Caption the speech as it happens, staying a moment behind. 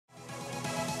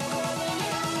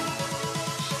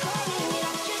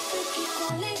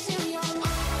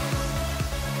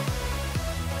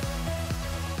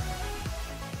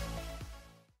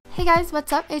Hey guys,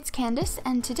 what's up? It's Candace,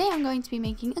 and today I'm going to be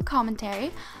making a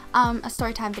commentary, a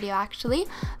storytime video actually.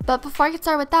 But before I get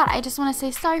started with that, I just want to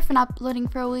say sorry for not uploading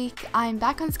for a week. I'm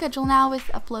back on schedule now with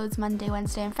uploads Monday,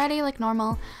 Wednesday, and Friday like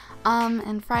normal.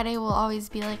 And Friday will always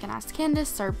be like an Ask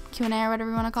Candace or Q&A or whatever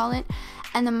you want to call it.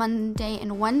 And then Monday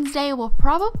and Wednesday will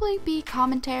probably be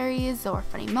commentaries or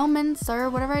funny moments or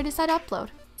whatever I decide to upload.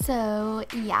 So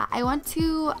yeah, I want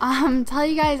to tell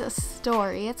you guys a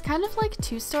story. It's kind of like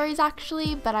two stories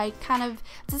actually, but it's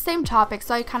the same topic,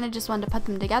 so I kind of just wanted to put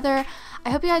them together. I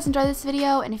hope you guys enjoy this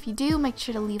video, and if you do, make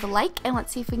sure to leave a like, and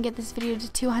let's see if we can get this video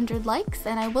to 200 likes,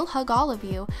 and I will hug all of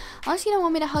you. Unless you don't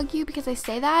want me to hug you, because I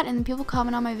say that, and then people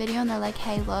comment on my video and they're like,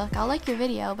 hey look, I'll like your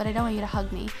video, but I don't want you to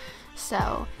hug me.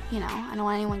 So, you know, I don't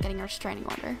want anyone getting a restraining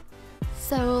order.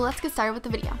 So let's get started with the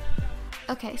video.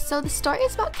 Okay, so the story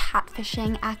is about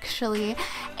catfishing actually,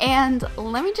 and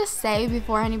let me just say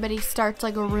before anybody starts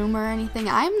like a rumor or anything,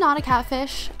 I'm not a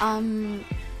catfish. I'm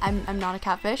not a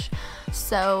catfish,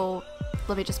 so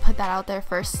let me just put that out there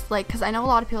first, like, because I know a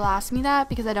lot of people ask me that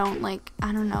because I don't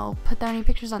put that any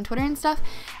pictures on Twitter and stuff.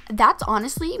 That's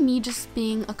honestly me just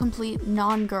being a complete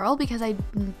non-girl because I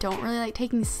don't really like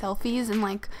taking selfies and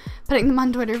like putting them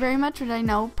on Twitter very much, which I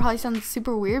know probably sounds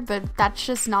super weird, but that's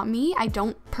just not me. I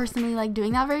don't personally like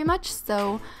doing that very much,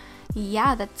 so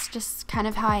yeah, that's just kind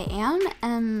of how I am.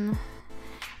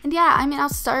 And yeah, I mean, I'll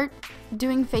start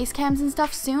doing face cams and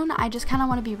stuff soon. I just kind of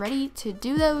want to be ready to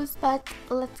do those, but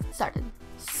let's get started.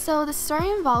 So the story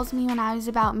involves me when I was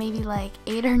about maybe like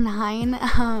 8 or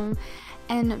 9,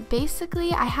 and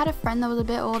basically I had a friend that was a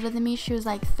bit older than me. She was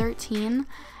like 13,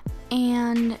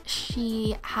 and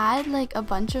she had like a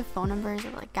bunch of phone numbers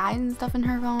of like guys and stuff in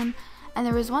her phone. And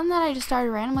there was one that I just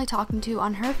started randomly talking to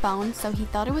on her phone, so he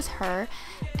thought it was her,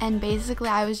 and basically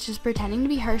I was just pretending to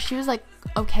be her. She was like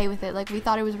okay with it, like we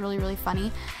thought it was really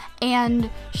funny, and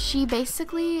she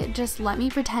basically just let me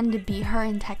pretend to be her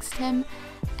and text him,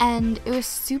 and it was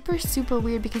super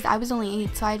weird because I was only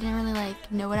 8, so I didn't really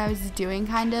like know what I was doing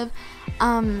kind of,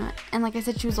 and like I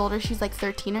said, she was older, she's like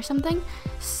 13 or something,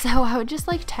 so I would just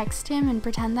like text him and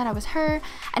pretend that I was her,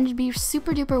 and it'd be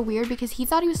super duper weird because he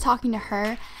thought he was talking to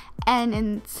her and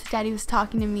instead he was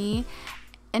talking to me,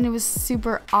 and it was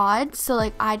super odd. So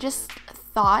like I just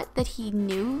thought that he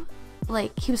knew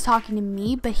like he was talking to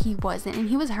me, but he wasn't, and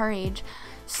he was her age,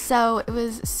 so it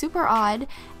was super odd.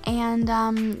 And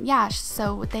yeah,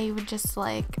 so they would just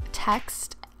like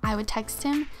text, I would text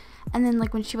him, and then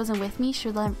like when she wasn't with me, she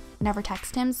would never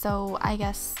text him. So I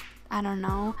guess, I don't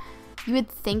know, you would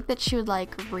think that she would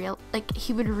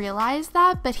he would realize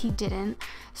that, but he didn't.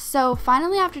 So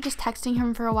finally, after just texting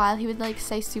him for a while, he would like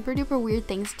say super duper weird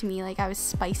things to me, like I was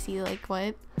spicy. Like,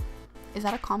 what is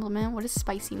that a compliment? What does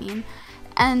spicy mean?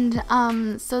 And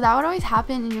so that would always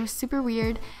happen, and it was super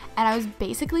weird, and I was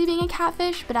basically being a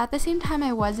catfish, but at the same time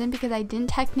I wasn't, because I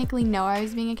didn't technically know I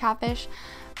was being a catfish.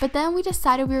 But then we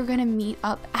decided we were gonna meet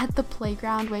up at the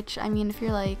playground, which, I mean, if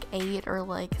you're like 8 or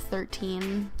like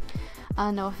 13,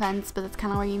 no offense, but that's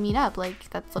kind of where you meet up, like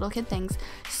that's little kid things.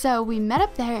 So we met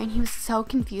up there, and he was so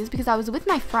confused because I was with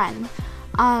my friend,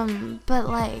 but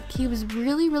like he was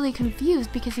really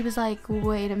confused because he was like,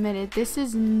 wait a minute, this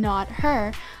is not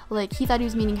her. Like he thought he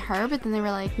was meeting her, but then they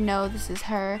were like, no, this is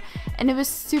her, and it was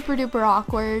super duper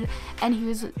awkward, and he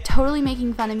was totally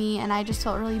making fun of me, and I just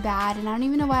felt really bad, and I don't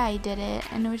even know why I did it,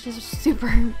 and it was just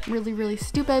super really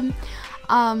stupid.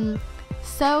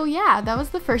 So yeah, that was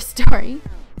the first story.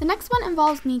 The next one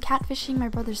involves me catfishing my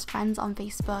brother's friends on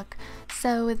Facebook.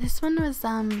 So this one was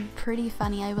pretty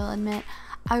funny, I will admit.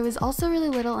 I was also really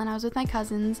little, and I was with my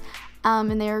cousins,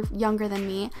 and they were younger than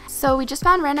me. So we just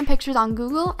found random pictures on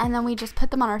Google, and then we just put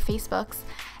them on our Facebooks,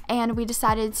 and we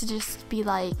decided to just be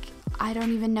like, I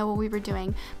don't even know what we were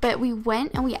doing, but we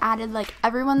went and we added like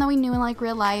everyone that we knew in like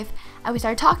real life, and we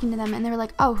started talking to them, and they were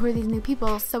like, oh, who are these new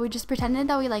people? So we just pretended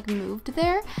that we like moved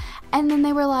there, and then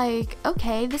they were like,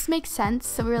 okay, this makes sense.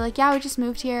 So we were like, yeah, we just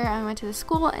moved here, and we went to the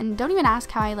school. And don't even ask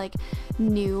how I like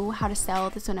knew how to sell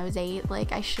this when I was 8.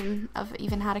 Like I shouldn't have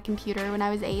even had a computer when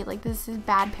I was 8. Like this is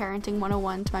bad parenting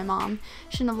 101 to my mom.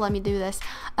 Shouldn't have let me do this,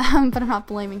 but I'm not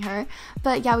blaming her.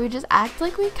 But yeah, we would just act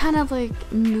like we kind of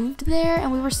like moved there,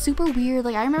 and we were super weird.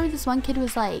 Like I remember this one kid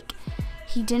was like,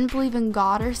 he didn't believe in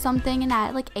God or something, and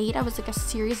at like 8 I was like a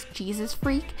serious Jesus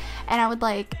freak, and I would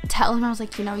like tell him, I was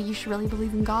like, you know, you should really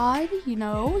believe in God, you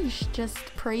know, you should just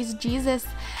praise Jesus,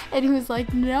 and he was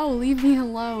like, no, leave me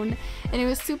alone. And it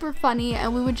was super funny,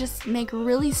 and we would just make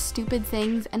really stupid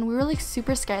things, and we were like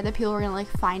super scared that people were gonna like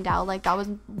find out. Like that was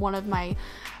one of my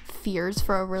fears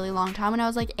for a really long time. When I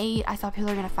was like 8, I thought people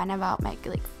were gonna find out about my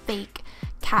like fake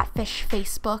catfish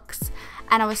Facebooks,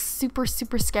 and I was super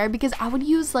scared because I would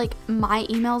use like my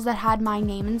emails that had my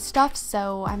name and stuff,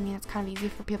 so I mean it's kind of easy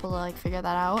for people to like figure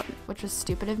that out, which was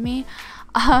stupid of me.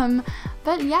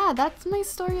 But yeah, that's my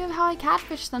story of how I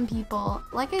catfish some people.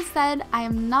 Like I said, I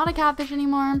am not a catfish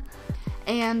anymore.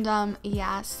 And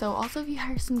yeah, so also if you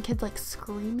hear some kids like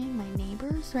screaming, my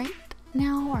neighbors right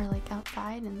now are like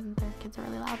outside and their kids are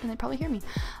really loud and they probably hear me,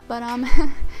 but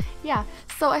yeah,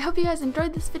 so I hope you guys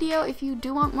enjoyed this video. If you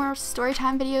do want more story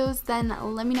time videos, then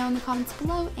let me know in the comments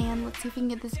below, and let's see if we can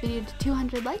get this video to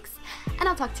 200 likes, and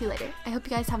I'll talk to you later. I hope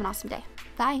you guys have an awesome day.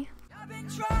 Bye. I've been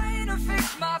trying to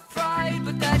fix my pride,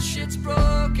 but that shit's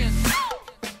broken.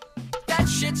 That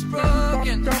shit's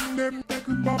broken. Lie,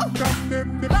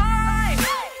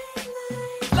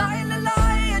 lie, lie,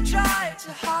 lie, and try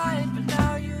to hide, but